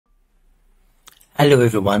Hello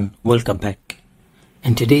everyone, welcome back.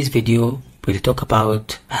 In today's video, we'll talk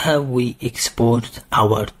about how we export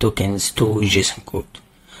our tokens to JSON code.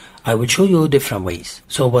 I will show you different ways.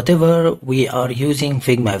 So whatever we are using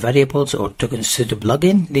Figma variables or tokens to the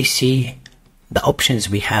plugin, let's see the options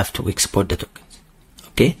we have to export the tokens.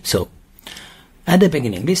 Okay, so at the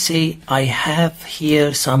beginning, let's say I have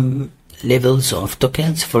here some levels of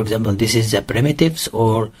tokens. For example, this is the primitives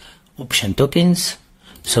or option tokens.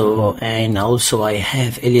 So, and also I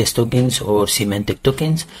have alias tokens or semantic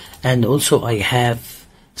tokens, and also I have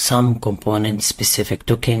some component specific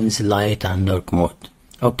tokens, light and dark mode.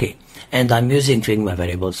 Okay, and I'm using Figma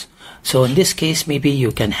variables. So in this case, maybe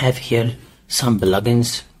you can have here some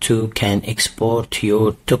plugins to can export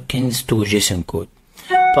your tokens to JSON code.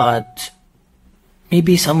 But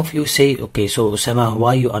maybe some of you say, okay, so Osama,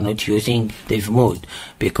 why you are not using div mode?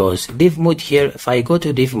 Because div mode here, if I go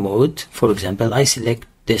to div mode, for example, I select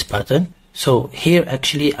this button. So here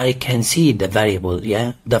actually I can see the variable,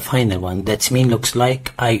 yeah, the final one. That means looks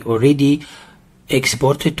like I already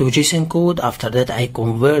exported to JSON code. After that I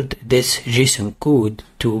convert this JSON code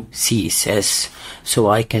to CSS.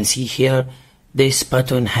 So I can see here this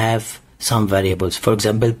button have some variables. For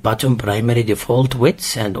example, button primary default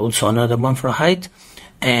width, and also another one for height,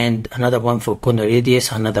 and another one for corner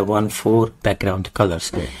radius, another one for background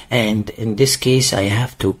colors. And in this case I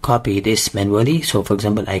have to copy this manually. So for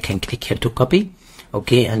example, I can click here to copy,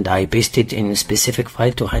 okay, and I paste it in a specific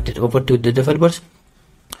file to hand it over to the developers.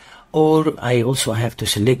 Or I also have to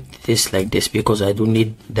select this like this because I don't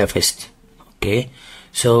need the rest. Okay,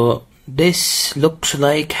 so this looks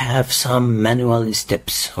like have some manual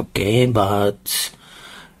steps, okay, but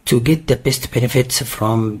to get the best benefits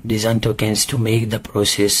from design tokens to make the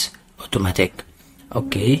process automatic.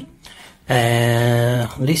 Okay,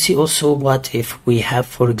 let's see also what if we have,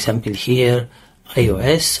 for example, here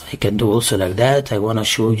iOS. I can do also like that. I want to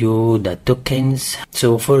show you the tokens.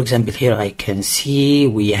 So for example, here I can see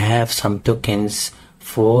we have some tokens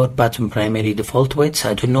for button primary default width.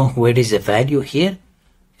 I don't know where is the value here.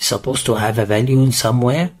 It's supposed to have a value in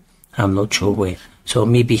somewhere. I'm not sure where. So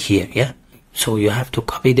maybe here, yeah. So you have to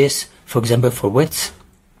copy this, for example, for width.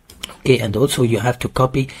 Okay, and also you have to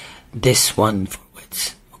copy this one for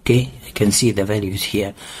width. Okay, I can see the values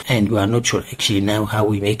here, and we are not sure actually now how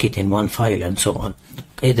we make it in one file and so on.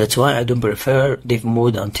 Okay, that's why I don't prefer div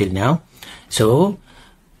mode until now. So,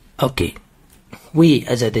 okay, we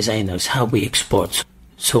as a designers, how we export.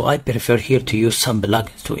 So I prefer here to use some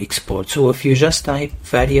plugins to export. So if you just type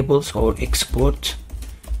variables or export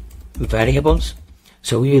variables,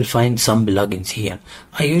 so we will find some plugins here.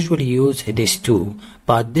 I usually use this too,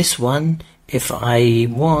 but this one, if I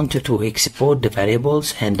want to export the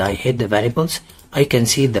variables and I hit the variables, I can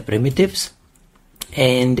see the primitives,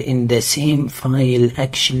 and in the same file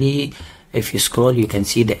actually, if you scroll, you can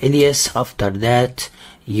see the alias. After that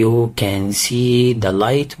you can see the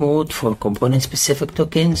light mode for component specific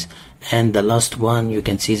tokens, and the last one you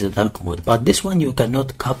can see the dark mode. But this one you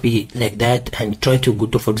cannot copy like that and try to go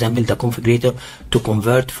to, for example, the configurator to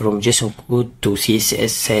convert from JSON code to CSS,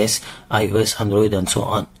 says iOS, Android and so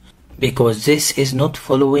on, because this is not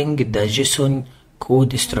following the JSON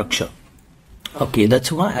code structure. Okay,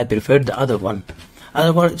 that's why I prefer the other one.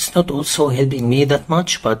 Otherwise, it's not also helping me that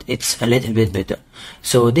much, but it's a little bit better.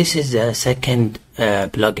 So this is the second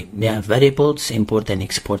plugin. They have variables, import and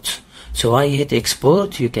exports. So I hit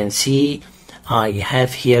export. You can see I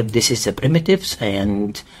have here, this is the primitives,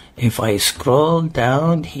 and if I scroll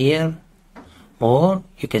down here more,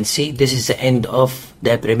 you can see this is the end of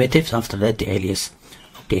the primitives. After that, the alias.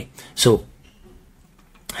 Okay, so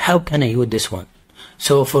how can I use this one?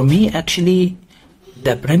 So for me, actually,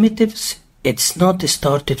 the primitives, it's not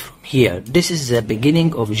started from here. This is the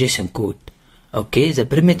beginning of JSON code. Okay, the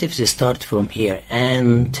primitives start from here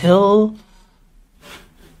until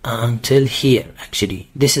here. Actually,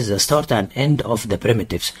 this is the start and end of the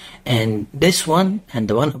primitives, and this one and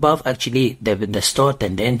the one above actually the start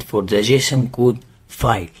and end for the JSON code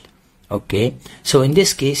file. Okay, so in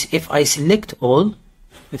this case, if I select all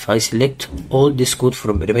this code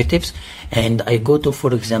from primitives, and I go to,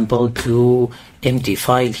 for example, to empty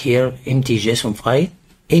file here, empty JSON file,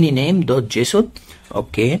 any name .json,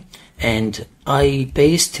 okay, and I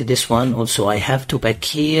paste this one. Also I have to back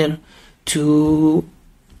here to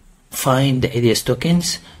find the alias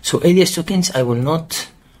tokens. So alias tokens I will not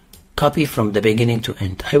copy from the beginning to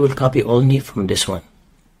end. I will copy only from this one,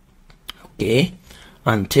 okay,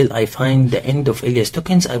 until I find the end of alias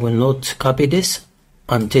tokens. I will not copy this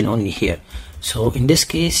until only here. So in this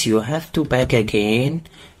case you have to back again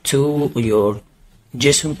to your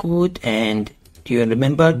JSON code, and do you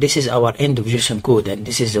remember this is our end of JSON code and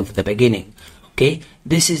this is of the beginning. Okay,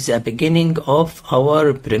 this is the beginning of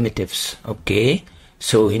our primitives. Okay,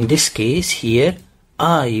 so in this case here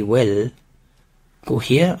I will go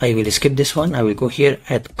here, I will skip this one, I will go here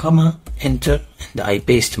at comma, enter, and I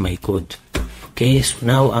paste my code. Okay, so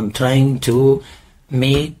now I'm trying to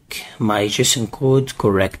make my JSON code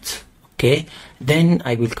correct. Okay, then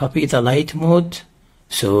I will copy the light mode.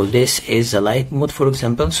 So this is the light mode, for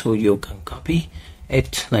example, so you can copy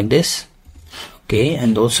it like this. Okay,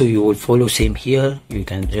 and also you will follow same here, you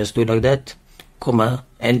can just do like that, comma,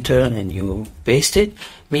 enter, and you paste it.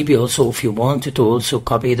 Maybe also if you want to also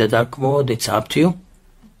copy the dark mode, it's up to you.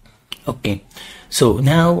 Okay, so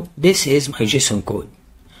now this is my JSON code.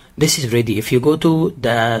 This is ready. If you go to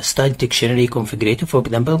the style dictionary configurator, for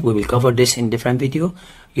example, we will cover this in different video,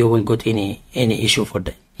 you will get any issue for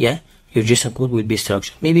that. Yeah, your JSON code will be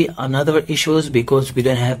structured. Maybe another issues because we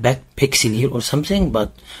don't have back pixel here or something,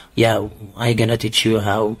 but yeah, I gonna teach you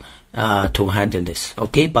how to handle this.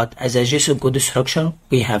 Okay, but as a JSON code structure,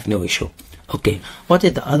 we have no issue. Okay, what are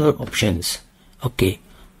the other options? Okay,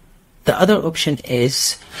 the other option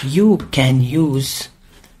is you can use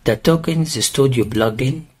the tokens studio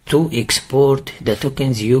plugin to export the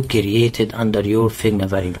tokens you created under your Figma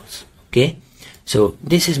variables. Okay, so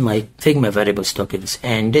this is my Figma variables tokens,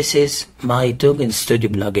 and this is my token studio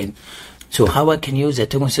plugin. So how I can use the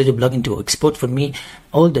token studio plugin to export for me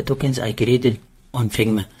all the tokens I created on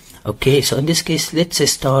Figma. Okay, so in this case, let's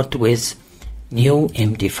start with new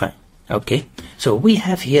empty file. Okay, so we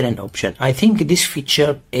have here an option. I think this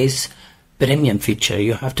feature is premium feature.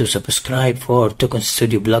 You have to subscribe for token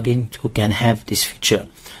studio plugin to can have this feature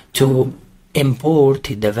to import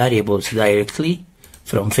the variables directly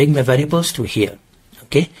from Figma variables to here.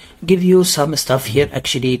 Okay, give you some stuff here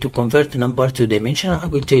actually to convert number to dimension. I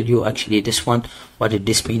will tell you actually this one, what is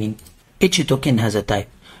this meaning. Each token has a type.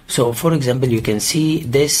 So for example, you can see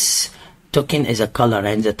this token is a color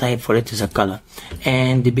and the type for it is a color,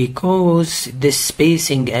 and because this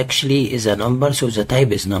spacing actually is a number, so the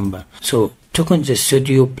type is number. So token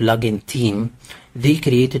studio plugin team, they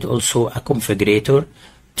created also a configurator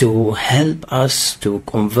to help us to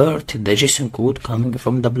convert the JSON code coming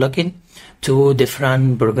from the plugin to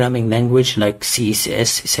different programming language like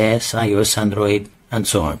CSS, SAS, iOS, Android, and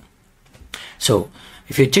so on. So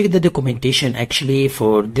if you check the documentation actually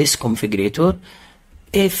for this configurator,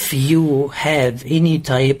 if you have any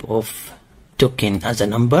type of token as a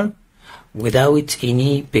number without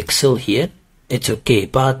any pixel here, it's okay.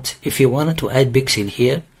 But if you wanted to add pixel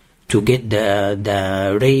here to get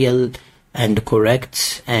the real and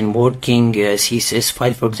correct and working CSS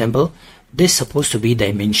file, for example, this is supposed to be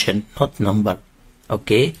dimension, not number.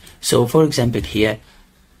 Okay, so for example here,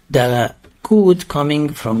 the code coming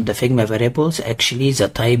from the Figma variables, actually the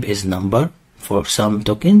type is number for some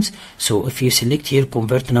tokens. So if you select here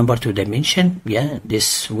convert number to dimension, yeah,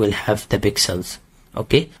 this will have the pixels.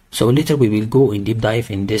 Okay, so later we will go in deep dive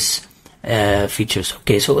in this features.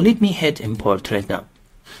 Okay, so let me hit import right now.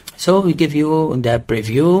 So we give you the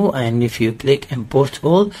preview, and if you click import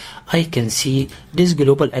all, I can see this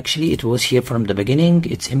global. Actually it was here from the beginning,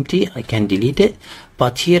 it's empty, I can delete it.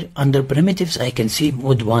 But here under primitives I can see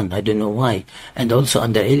mode 1, I don't know why. And also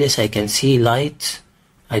under alias I can see light,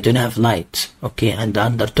 I don't have light. Okay, and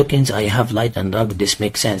under tokens I have light and dark, this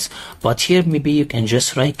makes sense. But here maybe you can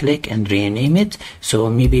just right click and rename it.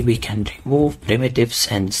 So maybe we can remove primitives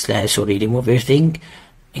and remove everything,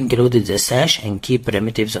 included the slash, and keep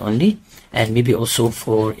primitives only. And maybe also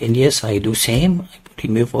for alias I do same, I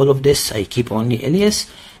remove all of this, I keep only alias.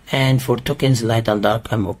 And for tokens light and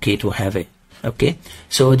dark I'm okay to have it. Okay,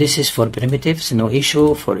 so this is for primitives, no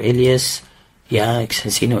issue. For alias, yeah, I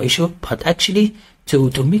can see no issue. But actually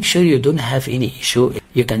to make sure you don't have any issue,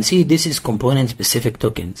 you can see this is component specific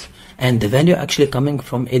tokens and the value actually coming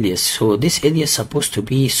from alias. So this alias supposed to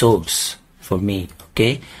be source for me.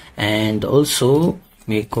 Okay, and also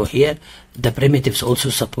we go here, the primitives also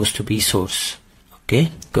supposed to be source.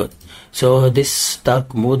 Okay, good. So this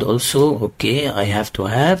dark mode also, okay, I have to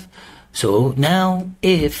have. So now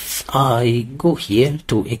if I go here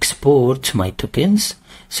to export my tokens,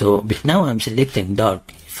 so but now I'm selecting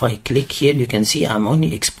dark. If I click here, you can see I'm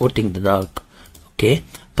only exporting the dark. Okay,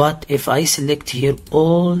 but if I select here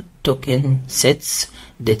all token sets,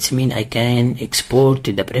 that means I can export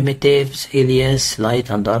the primitives, alias, light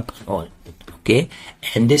and dark and all. Okay,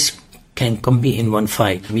 and this can be in one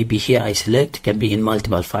file. Maybe here I select can be in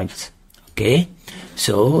multiple files. Okay,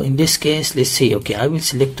 so in this case, let's say, okay, I will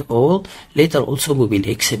select all. Later also we will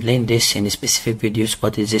explain this in specific videos,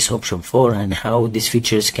 what is this option for and how these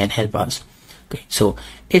features can help us. Okay, so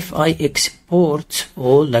if I export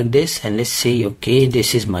all like this, and let's say, okay,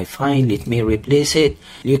 this is my file, let me replace it.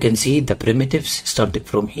 You can see the primitives started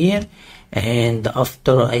from here, and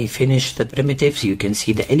after I finish the primitives, you can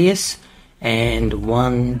see the alias, and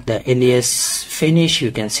when the alias finish,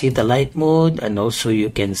 you can see the light mode, and also you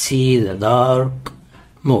can see the dark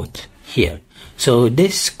mode here. So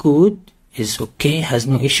this code is okay, has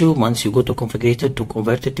no issue. Once you go to configurator to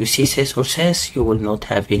convert it to CSS or SAS, you will not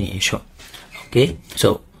have any issue. Okay,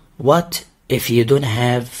 so what if you don't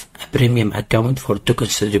have a premium account for Token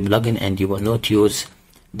Studio plugin and you will not use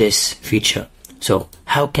this feature? So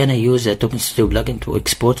how can I use the Token Studio plugin to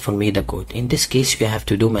export for me the code? In this case, we have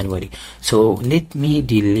to do manually. So let me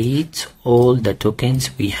delete all the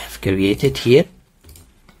tokens we have created here.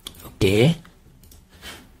 Okay,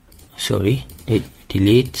 sorry,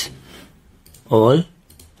 delete all.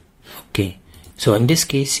 Okay, so in this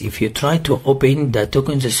case, if you try to open the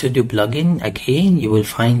Token Studio plugin again, you will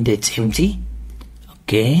find it's empty.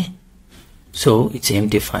 Okay, so it's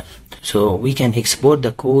empty file. So we can export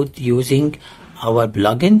the code using our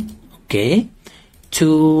plugin, okay,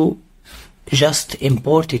 to just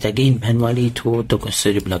import it again manually to Token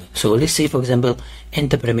Studio plugin. So let's say, for example, in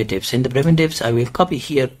the primitives, I will copy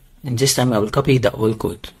here, and this time I will copy the old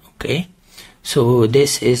code. Okay, so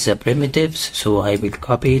this is the primitives, so I will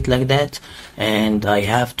copy it like that, and I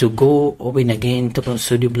have to go open again Token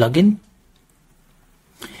Studio plugin,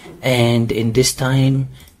 and in this time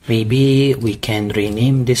maybe we can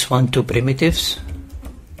rename this one to primitives.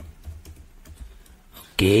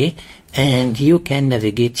 Okay, and you can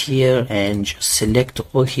navigate here and just select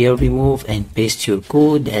all here, remove, and paste your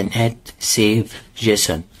code and add save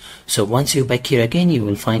JSON. So once you back here again, you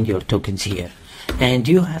will find your tokens here, and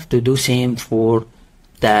you have to do same for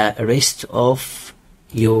the rest of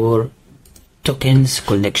your tokens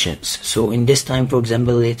collections. So in this time, for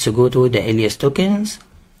example, let's go to the alias tokens.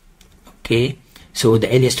 Okay, so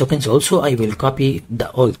the alias tokens also I will copy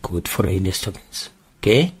the old code for alias tokens.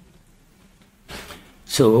 Okay,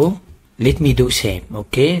 so let me do same.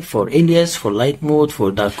 Okay, for alias, for light mode,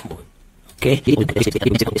 for dark mode. Okay,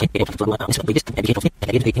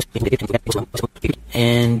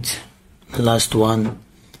 and last one,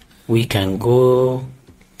 we can go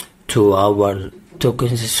to our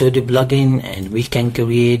Token Studio plugin and we can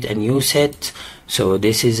create a new set. So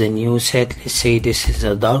this is a new set. Let's say this is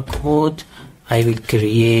a dark mode. I will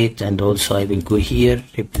create, and also I will go here,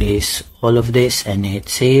 replace all of this and hit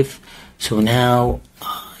save. So now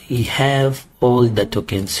I have all the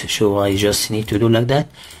tokens, so I just need to do like that,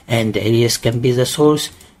 and the alias can be the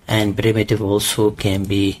source and primitive also can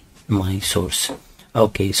be my source.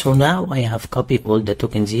 Okay, so now I have copied all the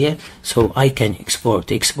tokens here, so I can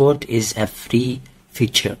export. Export is a free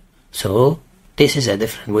feature, so this is a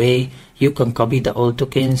different way. You can copy the old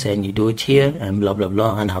tokens and you do it here and blah blah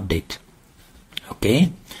blah and update.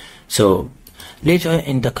 Okay, so later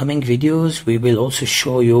in the coming videos we will also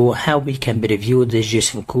show you how we can review this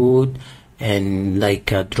JSON code and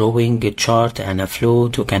like drawing a chart and a flow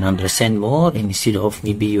to can understand more, instead of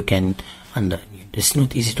maybe you can it's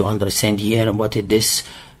not easy to understand here what is this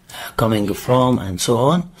coming from and so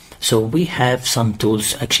on. So we have some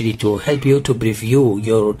tools actually to help you to preview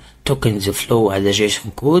your tokens flow as a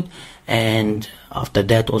JSON code, and after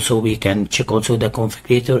that also we can check also the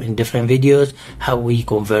configurator in different videos how we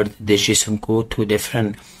convert the JSON code to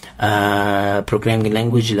different programming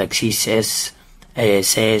language like CSS,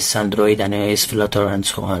 SAS, Android, and iOS, Flutter, and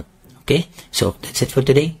so on. Okay, so that's it for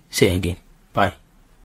today. See you again. Bye.